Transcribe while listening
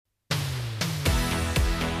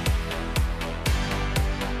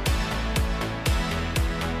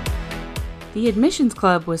The Admissions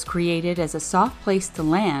Club was created as a soft place to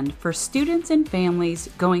land for students and families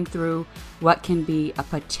going through what can be a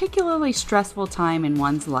particularly stressful time in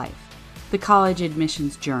one's life, the college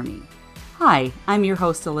admissions journey. Hi, I'm your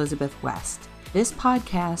host, Elizabeth West. This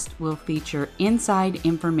podcast will feature inside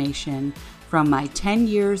information from my 10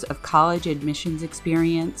 years of college admissions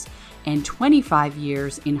experience and 25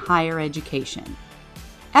 years in higher education.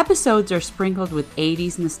 Episodes are sprinkled with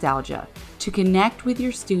 80s nostalgia to connect with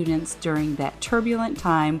your students during that turbulent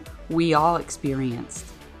time we all experienced.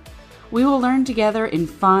 We will learn together in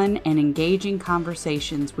fun and engaging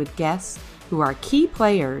conversations with guests who are key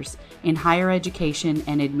players in higher education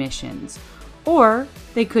and admissions, or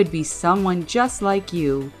they could be someone just like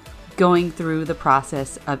you going through the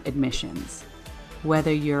process of admissions.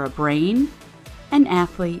 Whether you're a brain, an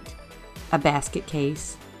athlete, a basket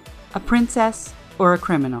case, a princess, or a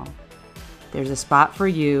criminal, there's a spot for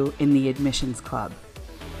you in the Admissions Club.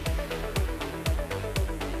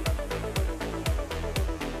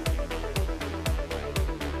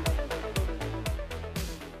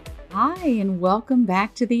 Hi, and welcome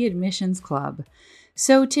back to the Admissions Club.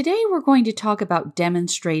 So today we're going to talk about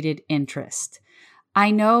demonstrated interest.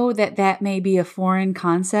 I know that may be a foreign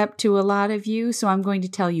concept to a lot of you, so I'm going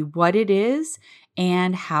to tell you what it is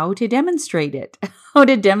and how to demonstrate it, how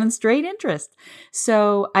to demonstrate interest.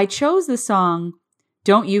 So I chose the song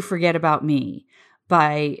Don't You Forget About Me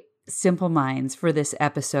by Simple Minds for this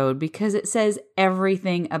episode because it says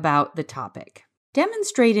everything about the topic.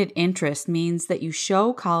 Demonstrated interest means that you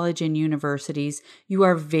show college and universities you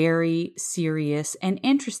are very serious and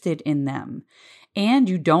interested in them, and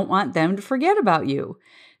you don't want them to forget about you.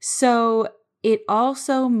 So it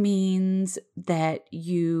also means that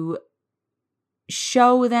you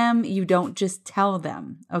show them, you don't just tell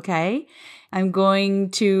them, okay? I'm going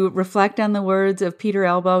to reflect on the words of Peter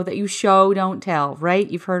Elbow that you show, don't tell, right?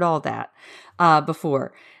 You've heard all that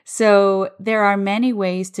before. So there are many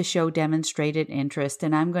ways to show demonstrated interest,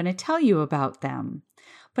 and I'm going to tell you about them.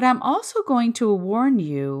 But I'm also going to warn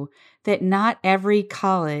you that not every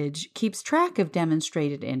college keeps track of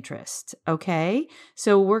demonstrated interest, okay?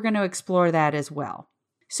 So we're going to explore that as well.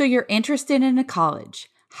 So you're interested in a college.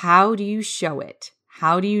 How do you show it?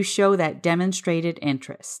 How do you show that demonstrated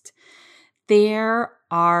interest? There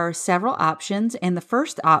are several options, and the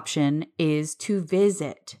first option is to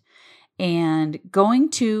visit. And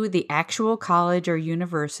going to the actual college or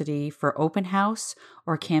university for open house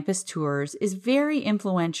or campus tours is very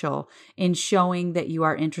influential in showing that you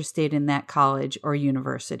are interested in that college or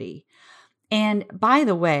university. And by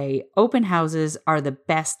the way, open houses are the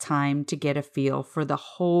best time to get a feel for the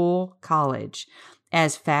whole college,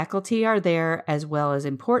 as faculty are there as well as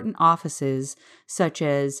important offices such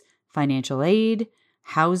as financial aid,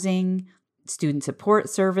 housing, student support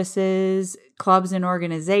services, clubs and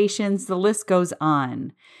organizations, the list goes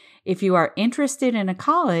on. If you are interested in a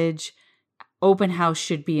college, open house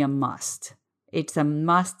should be a must. It's a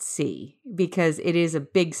must-see because it is a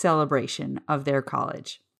big celebration of their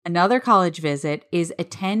college. Another college visit is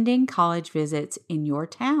attending college visits in your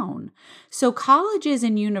town. So colleges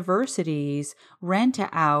and universities rent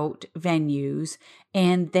out venues,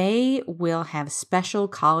 and they will have special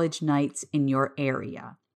college nights in your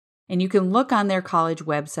area. And you can look on their college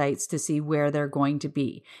websites to see where they're going to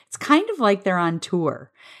be. It's kind of like they're on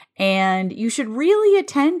tour. And you should really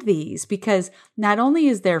attend these because not only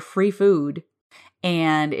is there free food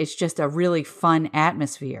and it's just a really fun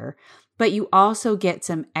atmosphere, but you also get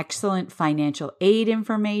some excellent financial aid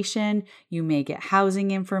information. You may get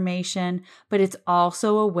housing information, but it's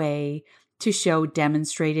also a way to show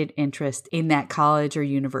demonstrated interest in that college or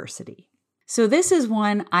university. So this is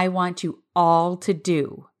one I want you all to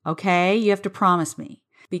do. Okay, you have to promise me,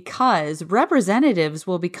 because representatives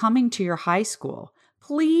will be coming to your high school.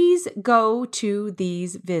 Please go to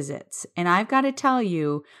these visits. And I've got to tell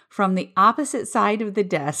you, from the opposite side of the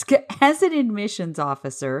desk, as an admissions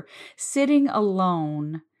officer, sitting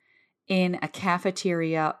alone in a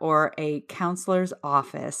cafeteria or a counselor's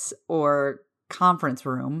office or conference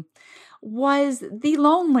room was the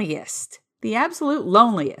loneliest, the absolute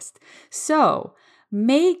loneliest. So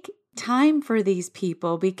make time for these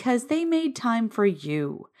people because they made time for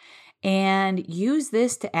you. And use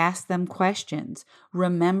this to ask them questions.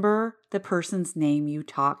 Remember the person's name you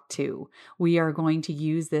talked to. We are going to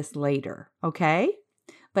use this later, okay?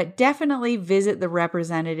 But definitely visit the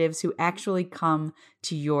representatives who actually come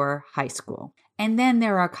to your high school. And then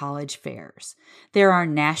there are college fairs. There are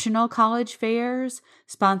national college fairs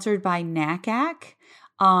sponsored by NACAC.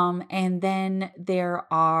 And then there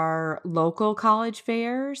are local college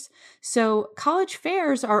fairs. So college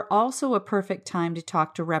fairs are also a perfect time to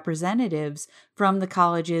talk to representatives from the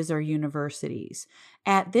colleges or universities.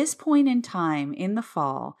 At this point in time in the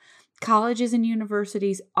fall, colleges and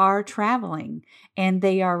universities are traveling and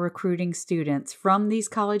they are recruiting students from these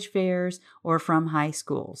college fairs or from high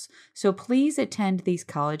schools. So please attend these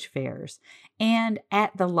college fairs. And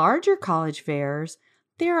at the larger college fairs,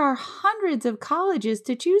 there are hundreds of colleges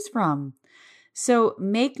to choose from. So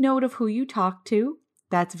make note of who you talk to.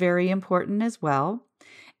 That's very important as well.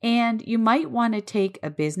 And you might want to take a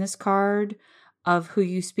business card of who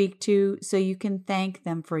you speak to so you can thank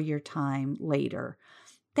them for your time later.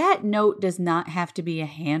 That note does not have to be a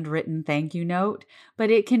handwritten thank you note,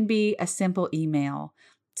 but it can be a simple email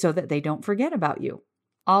so that they don't forget about you.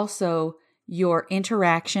 Also, your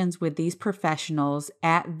interactions with these professionals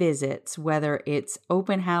at visits, whether it's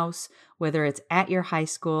open house, whether it's at your high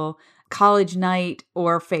school, college night,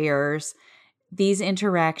 or fairs, these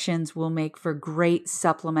interactions will make for great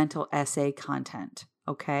supplemental essay content,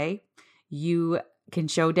 okay? You can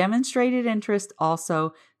show demonstrated interest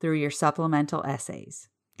also through your supplemental essays.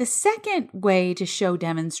 The second way to show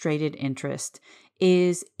demonstrated interest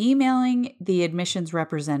is emailing the admissions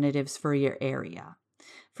representatives for your area.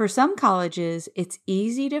 For some colleges, it's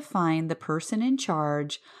easy to find the person in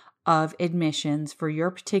charge of admissions for your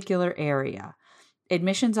particular area.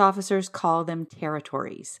 Admissions officers call them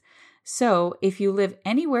territories. So if you live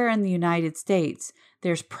anywhere in the United States,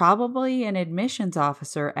 there's probably an admissions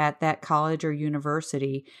officer at that college or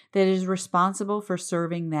university that is responsible for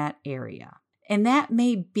serving that area. And that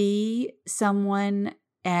may be someone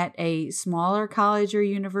at a smaller college or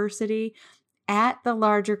university. At the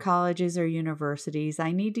larger colleges or universities,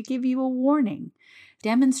 I need to give you a warning.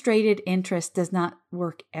 Demonstrated interest does not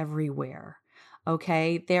work everywhere.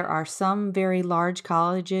 Okay, there are some very large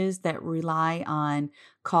colleges that rely on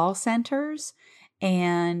call centers,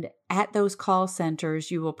 and at those call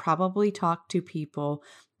centers, you will probably talk to people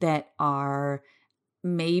that are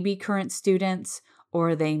maybe current students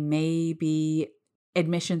or they may be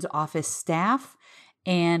admissions office staff.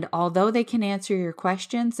 And although they can answer your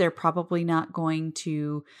questions, they're probably not going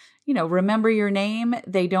to, remember your name.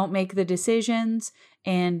 They don't make the decisions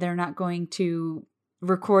and they're not going to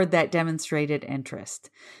record that demonstrated interest.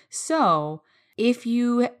 So if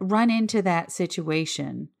you run into that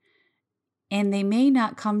situation and they may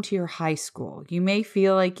not come to your high school, you may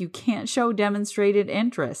feel like you can't show demonstrated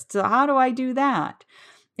interest. So how do I do that?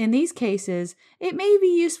 In these cases, it may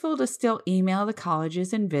be useful to still email the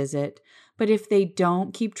colleges and visit, but if they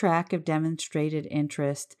don't keep track of demonstrated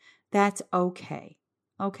interest, that's okay.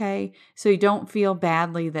 Okay? So you don't feel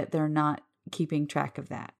badly that they're not keeping track of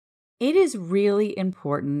that. It is really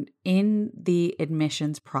important in the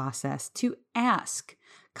admissions process to ask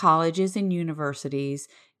colleges and universities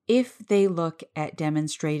if they look at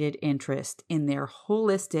demonstrated interest in their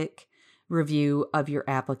holistic review of your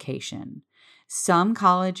application. Some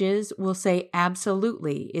colleges will say,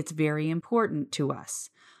 absolutely, it's very important to us.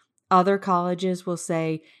 Other colleges will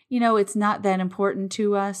say, it's not that important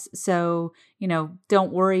to us, so,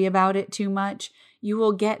 don't worry about it too much. You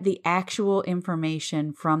will get the actual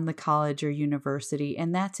information from the college or university,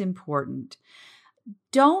 and that's important.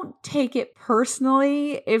 Don't take it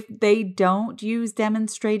personally if they don't use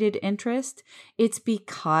demonstrated interest. It's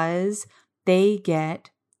because they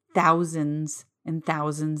get thousands and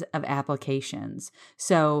thousands of applications.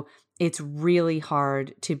 So it's really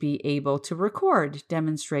hard to be able to record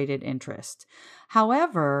demonstrated interest.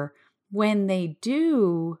 However, when they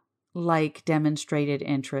do like demonstrated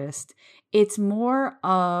interest, it's more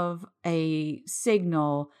of a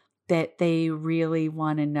signal that they really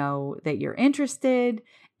want to know that you're interested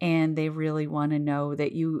and they really want to know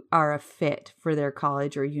that you are a fit for their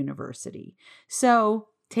college or university. So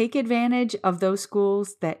take advantage of those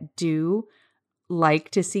schools that do like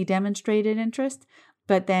to see demonstrated interest,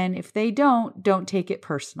 but then if they don't take it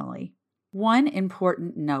personally. One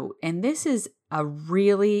important note, and this is a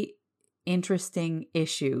really interesting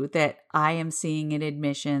issue that I am seeing in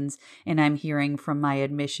admissions and I'm hearing from my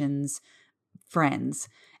admissions friends.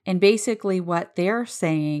 And basically what they're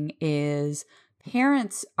saying is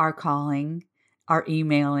parents are calling, are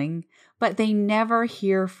emailing, but they never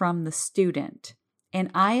hear from the student.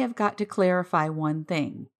 And I have got to clarify one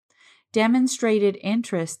thing. Demonstrated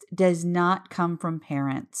interest does not come from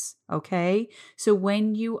parents, okay? So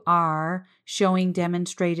when you are showing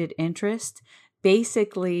demonstrated interest,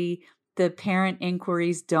 basically the parent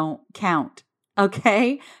inquiries don't count,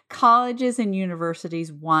 okay? Colleges and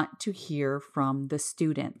universities want to hear from the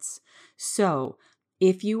students. So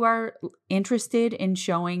If you are interested in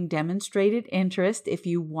showing demonstrated interest, if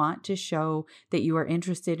you want to show that you are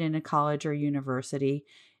interested in a college or university,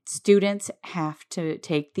 students have to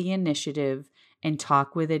take the initiative and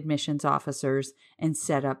talk with admissions officers and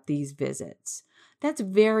set up these visits. That's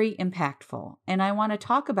very impactful. And I want to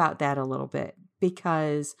talk about that a little bit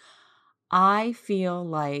because I feel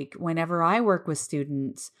like whenever I work with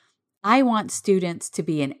students, I want students to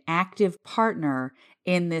be an active partner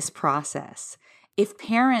in this process. If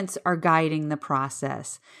parents are guiding the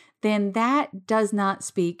process, then that does not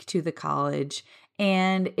speak to the college,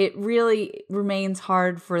 and it really remains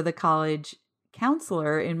hard for the college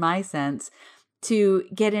counselor, in my sense, to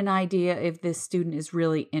get an idea if this student is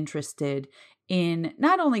really interested in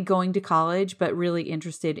not only going to college, but really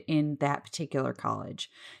interested in that particular college.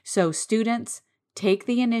 So students, take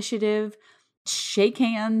the initiative, shake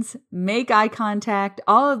hands, make eye contact.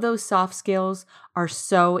 All of those soft skills are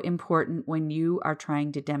so important when you are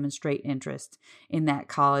trying to demonstrate interest in that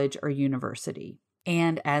college or university.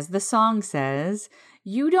 And as the song says,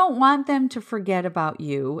 you don't want them to forget about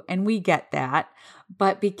you, and we get that,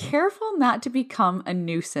 but be careful not to become a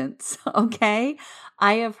nuisance, okay?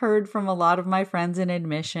 I have heard from a lot of my friends in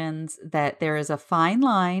admissions that there is a fine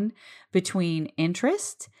line between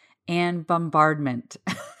interest and bombardment.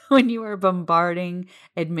 When you are bombarding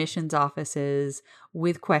admissions offices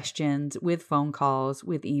with questions, with phone calls,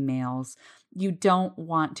 with emails, you don't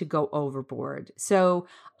want to go overboard. So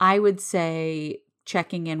I would say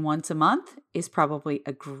checking in once a month is probably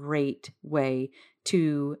a great way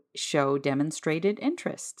to show demonstrated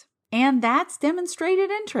interest. And that's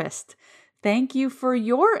demonstrated interest. Thank you for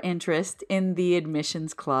your interest in the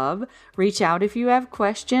Admissions Club. Reach out if you have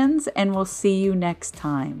questions, and we'll see you next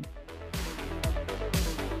time.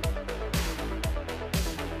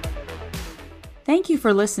 Thank you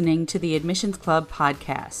for listening to the Admissions Club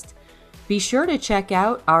podcast. Be sure to check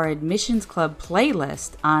out our Admissions Club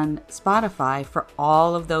playlist on Spotify for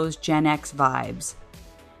all of those Gen X vibes.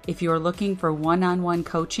 If you're looking for one-on-one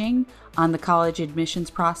coaching on the college admissions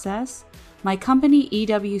process, my company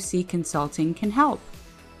EWC Consulting can help.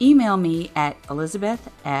 Email me at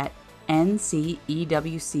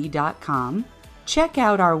elizabeth@ncewc.com. Check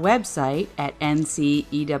out our website at ncewc.com.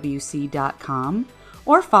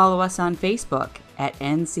 or follow us on Facebook at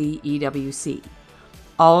NCEWC.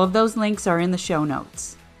 All of those links are in the show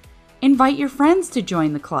notes. Invite your friends to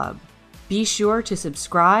join the club. Be sure to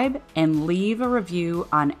subscribe and leave a review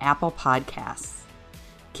on Apple Podcasts.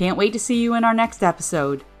 Can't wait to see you in our next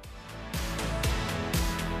episode.